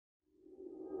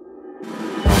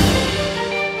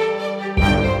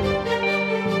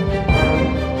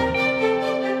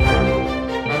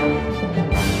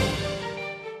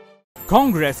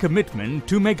Congress commitment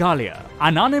to Meghalaya,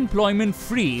 an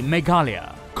unemployment-free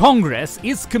Meghalaya. Congress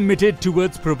is committed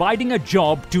towards providing a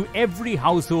job to every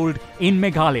household in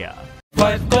Meghalaya.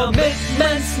 Five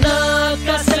commitments na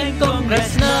kaseng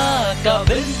Congress na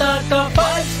kabinta ka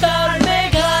 5-star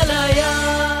Meghalaya.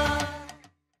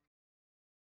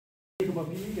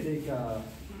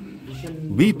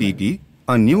 VPP,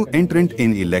 a new entrant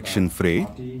in election fray,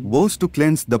 vows to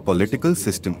cleanse the political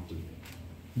system.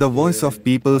 The Voice of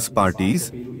People's Party's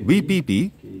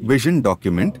VPP vision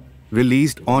document,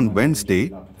 released on Wednesday,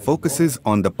 focuses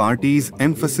on the party's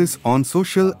emphasis on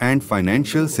social and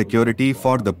financial security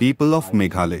for the people of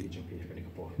Meghalaya.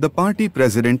 The party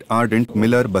president Ardent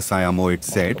Miller Basayamoit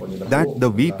said that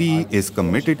the VPE is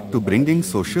committed to bringing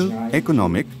social,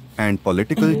 economic, and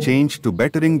political change to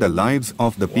bettering the lives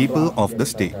of the people of the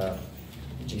state.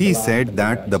 He said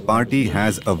that the party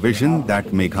has a vision that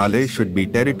Meghalaya should be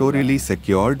territorially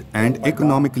secured and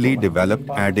economically developed,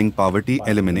 adding poverty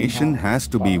elimination has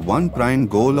to be one prime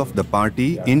goal of the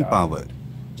party in power.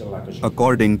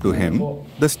 According to him,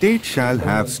 the state shall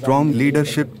have strong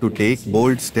leadership to take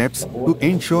bold steps to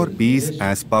ensure peace,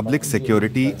 as public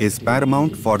security is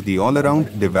paramount for the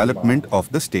all-around development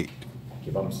of the state.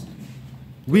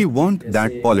 We want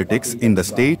that politics in the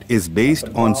state is based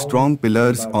on strong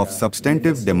pillars of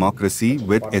substantive democracy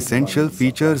with essential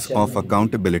features of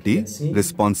accountability,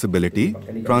 responsibility,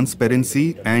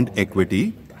 transparency and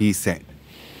equity, he said.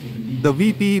 The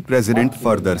VP president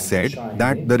further said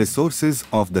that the resources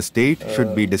of the state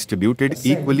should be distributed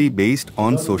equally based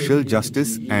on social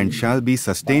justice and shall be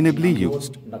sustainably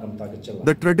used.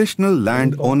 The traditional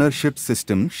land ownership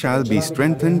system shall be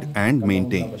strengthened and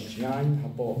maintained.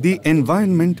 The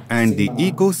environment and the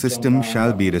ecosystem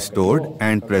shall be restored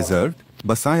and preserved,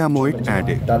 Basayamoit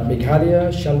added. That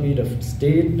Meghalaya shall be the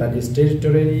state that is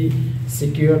territorially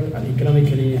secured and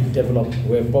economically developed,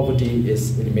 where poverty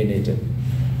is eliminated.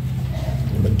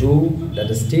 Number 2, that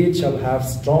the state shall have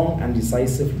strong and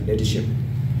decisive leadership.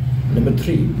 Number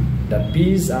 3, that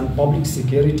peace and public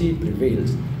security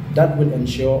prevails, that will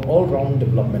ensure all-round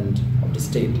development of the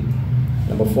state.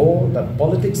 Number 4, that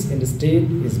politics in the state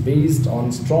is based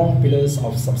on strong pillars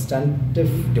of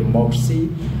substantive democracy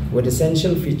with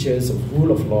essential features of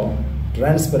rule of law,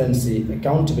 transparency,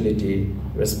 accountability,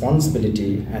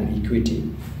 responsibility, and equity.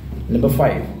 Number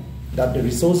 5, that the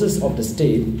resources of the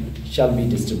state shall be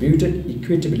distributed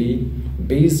equitably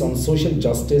based on social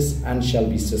justice and shall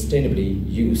be sustainably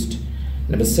used.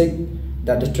 Number 6,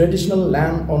 that the traditional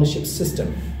land ownership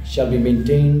system shall be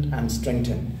maintained and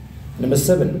strengthened. Number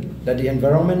 7, that the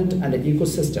environment and the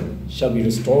ecosystem shall be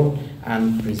restored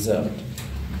and preserved.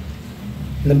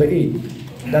 Number 8,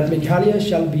 that Meghalaya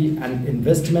shall be an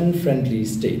investment-friendly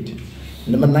state.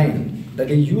 Number 9, that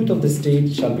the youth of the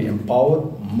state shall be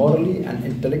empowered morally and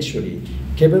intellectually,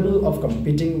 capable of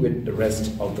competing with the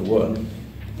rest of the world.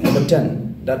 Number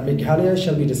 10, that Meghalaya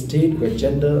shall be the state where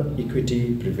gender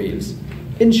equity prevails.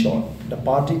 In short, the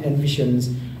party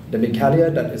envisions the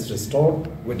Meghalaya that is restored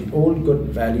with the old good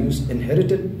values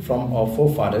inherited from our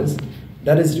forefathers,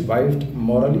 that is revived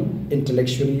morally,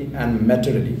 intellectually, and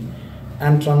materially,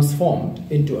 and transformed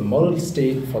into a moral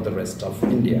state for the rest of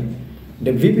India.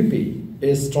 The VPP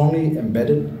is strongly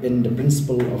embedded in the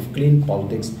principle of clean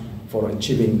politics for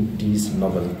achieving these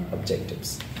noble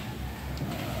objectives.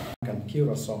 Kan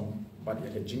kira song bat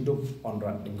ya jingdup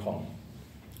onrat dingkong.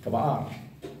 Kabar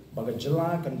baga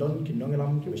jela kandon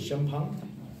kinongelam ki syampang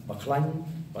baklan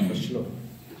bat beslo.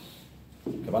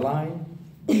 Kabalai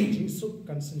baga jingsuk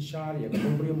kan sensyar ya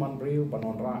kumbrio manbrio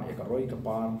banonra ya karoi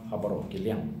kapar habaro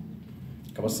kiliang.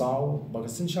 Kabasau baga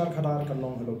sensyar kadar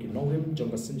kanong helo kinongrim jong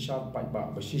sensyar pai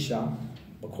ba basisha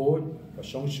bakod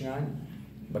basong shngan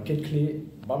bakit kli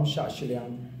bamsha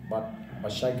shiliang bat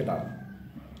basai kadar.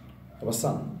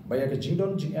 Kabasan baya ke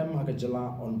jingdon GM ha ke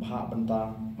jela on bha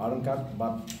banta marangkat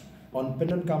bat on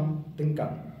penenkam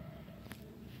tingkat.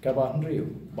 Kaba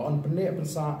nriu ba on pene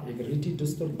pensa ye riti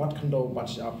dustur bat khando bat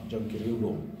syap jong kiriu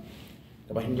lo.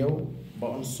 Kaba hinyo ba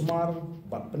on sumar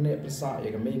bat pene pensa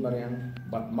ye mei mariang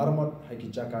bat marmot ha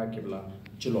ki jaka kibla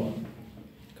chulo.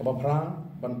 Kaba phra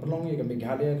ban pelong ye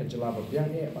Meghalaya ke jela ba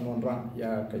biang e banonra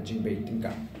ya ke jingbe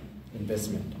tingkat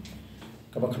investment.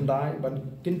 Kaba khandai ban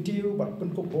kintiu bat pun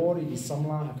ko bori di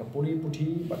samla ka puri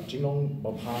puthi bat jinglong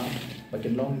babha ba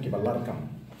kinlong ki balarkam.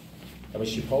 Kaba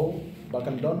shipau ba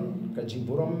kandon ka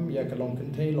jingburam ya ka long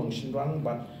kintei long shinrang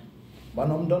bat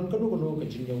banom don kanu ka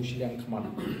jingyau shiliang khman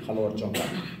khalor jongka.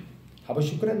 Haba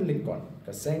syukran lingkon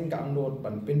ka seng ka anglot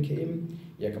ban pin khim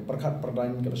ya ka perkhat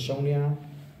perdan ka songnia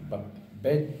ba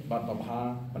bet bat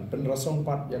babha ban pin rasong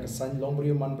pat ya ka san long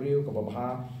brio man brio ka babha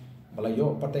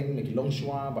balayo pateng ni Long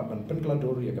Shua bat ban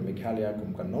penkeladur ya ke Meghalaya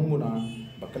kum kan nongmuna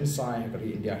bakan sai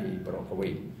kari India hi pro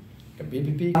kawai ke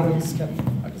VPP skan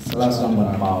ak selasang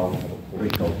mau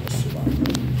riko suba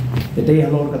tete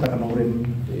halor kata kan norin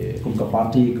kum ka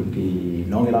party kum ki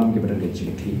nongilam ke berada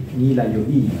cikti ni la yo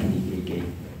i ni ke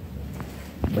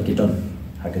bagi don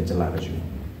hakan jela ka ju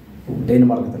den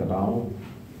mar kata kau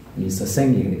ni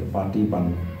seseng ni ke party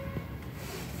ban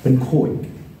penkoi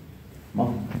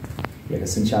mau ya ke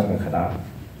senchar ka khada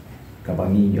ka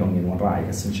bangi yong in rai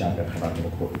ka senchar ka khada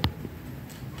ko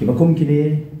ki bakum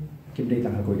kini kim dei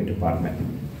tang ko ke department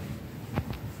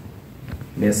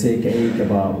lese ke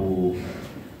ba u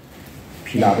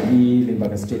phila bi limba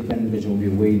ka statement be jo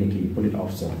bi way ni ki police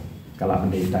officer kala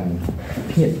dei tang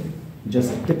hit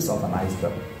just tips of an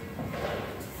iceberg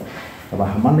ba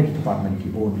haman ni department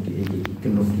ki bon ki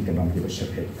kinum ki kanam ki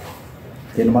bashir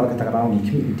ten mar ka takaraw ni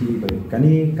kimi ti ba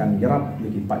kani kan yarap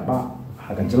lagi ba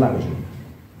hagan jela ga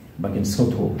bakin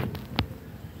soto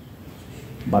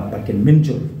bat bakin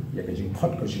minjul ya ka jing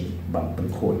pot ko jing ban pen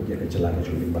khoi ya ka jela ga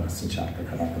jing ba sinchar ka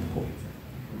khara ka khoi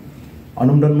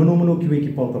anum dan menu ki we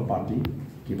ki pol ka party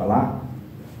ki bala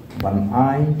ban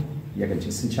ai ya ka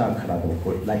jing sinchar khara ka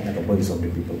khoi like na ka voice of the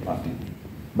people party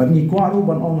ban ni kwaru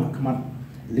ban ong khmat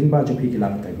lingba jo phi ki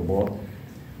la ka ko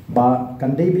ba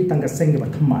kan dei bi tang ka seng ba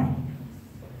thmai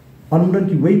anum dan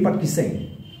ki we pat ki seng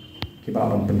ki ba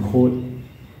ban pen khoi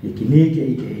ye ki ne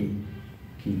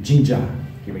ki jinja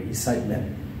ki ba isai le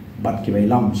bat ki ba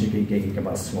lam shi ki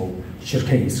ba smo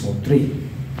shirkai smo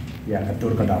 3 ya ka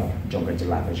tur ka daw jong ka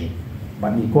jela ka ji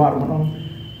but ni kwar monong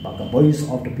ba ka voice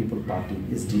of the people party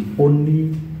is the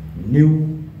only new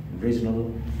regional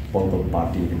political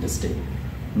party in the state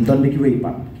ndan ki we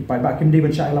pat ki pai ba kim de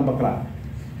ban sha lam bakla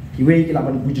ki we ki la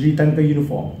ban gujri tan ka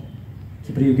uniform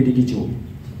ki priyo ki ki chu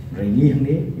rai ni hang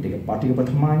ne de ka party ka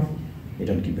pathmai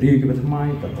idan ki beri ke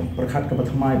berthamai berkom perkhat ke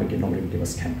berthamai bagi nongrim ke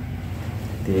baskan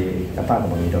te kata ke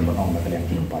bagi don bonong nak yang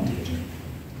kinum parti ke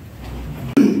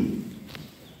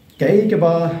kai ke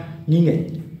ba ninge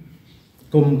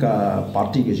kum ka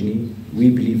parti ke jini we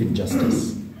believe in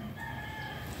justice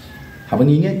habang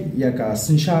ninge ya ka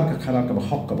sinshar ka khara ka ba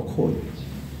hok ka ba khoi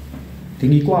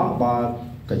tingi kwa ba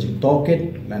ka jing toket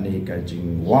la ne ka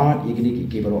jing wat igini ki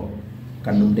ke baro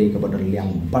kanum dei ka badal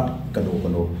liang bat kado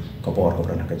ka por ka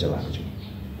brana ka jala ka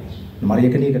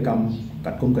Maria kini ke kam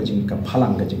kat kum ka jing ka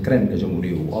phalang ka jing kren ka jong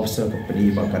riu officer ka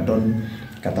pri ba ka don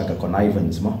kata ka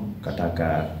connivance mo kata ka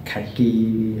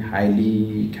khaki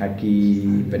highly khaki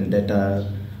vendetta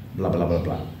bla bla bla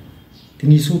bla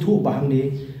tini su thu bahang ni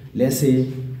lese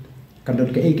kan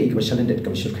don ka ek ba challented ka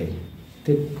shir khai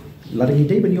te lari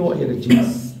dei ban yo ya ka jing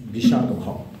bishar ka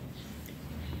bhaw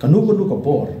kanu ka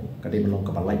por ka dei belong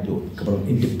ka ba like yo ka belong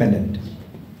independent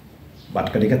but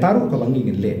ka dei ka taru ka bangi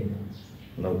ngin le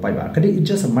lo pai ba kadi it's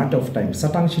just a matter of time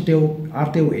satang chiteu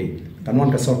arteu e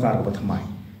kanwan ka sarkar ka pathmai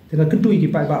tena ketui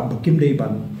ki pai ba bakim dei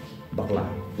ban bakla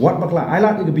wat bakla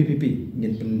ailat ke BPP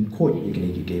ngin pen khoi ikini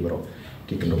ki ke bro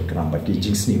ki kendo kram ba ki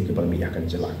jings ni ke parmi akan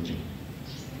jalan ji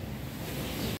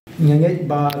ngangai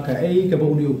ba ka ai ka ba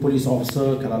uni police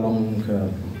officer kala long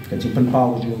ka jipan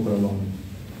pau ju ka long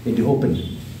in the open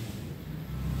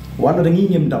wat da ngi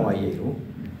nyem dawa ye ro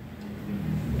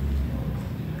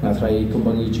ngatrai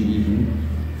kumbangi juhi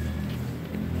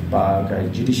ba ka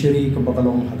judiciary ko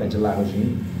bakalong haga jala ko ji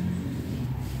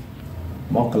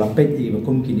mo kalapet i ba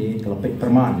kum kini kalapet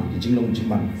perman jinglong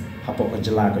jiman hapo ka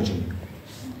jala ko ji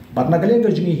bat nagale ko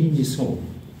ji hi ni so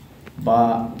ba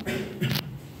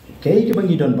kei ke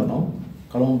bangi don bano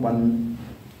kalong pan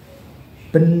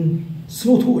pen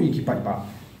smuthu i ki pai ba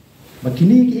ba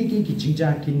kini ki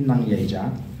jingja kin nang ye ja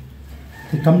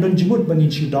thì cầm đơn jimut bangin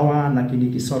chi dawa na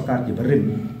kini ki sarkar ki berim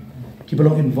ki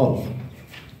belong involve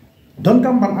don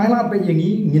kam ban ailat be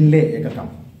yangi ngin le ka kam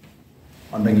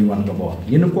on dangi wan ka bo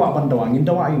yin ko aban dawa ngin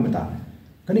dawa ayu mata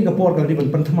kani ka por ka riban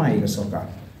panthmai ka sarkar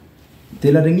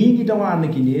te la dangi ki dawa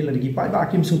na kini la ki pai ba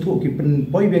kim su thu ki pen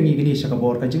boy bengi kini sa ka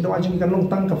bor ka jing dawa jing kan long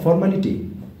tang ka formality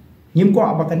ngim ko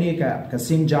abakani ka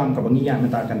sim jam ka bangi ya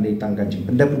mata kan dei tang ka jing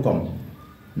pendep kom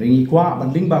dangi kwa ban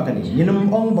ling ba kani yinum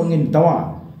ong bangin dawa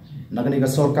nagani ka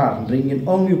sarkar ringin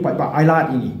ong yu pai ba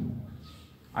ailat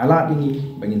ini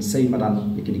bangin sei madan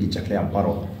ikini ki chakle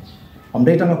amparo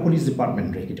amdai tanga police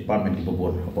department re ki department ki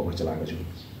bobon apo ka chala ga ju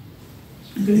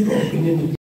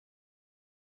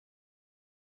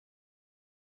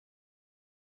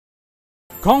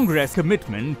Congress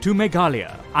commitment to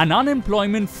Meghalaya, an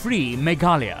unemployment-free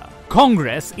Meghalaya.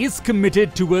 Congress is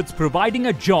committed towards providing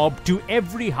a job to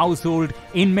every household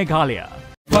in Meghalaya.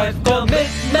 5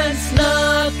 commitments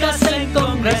na kaseng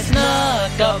Congress na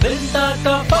kabinta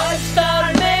ka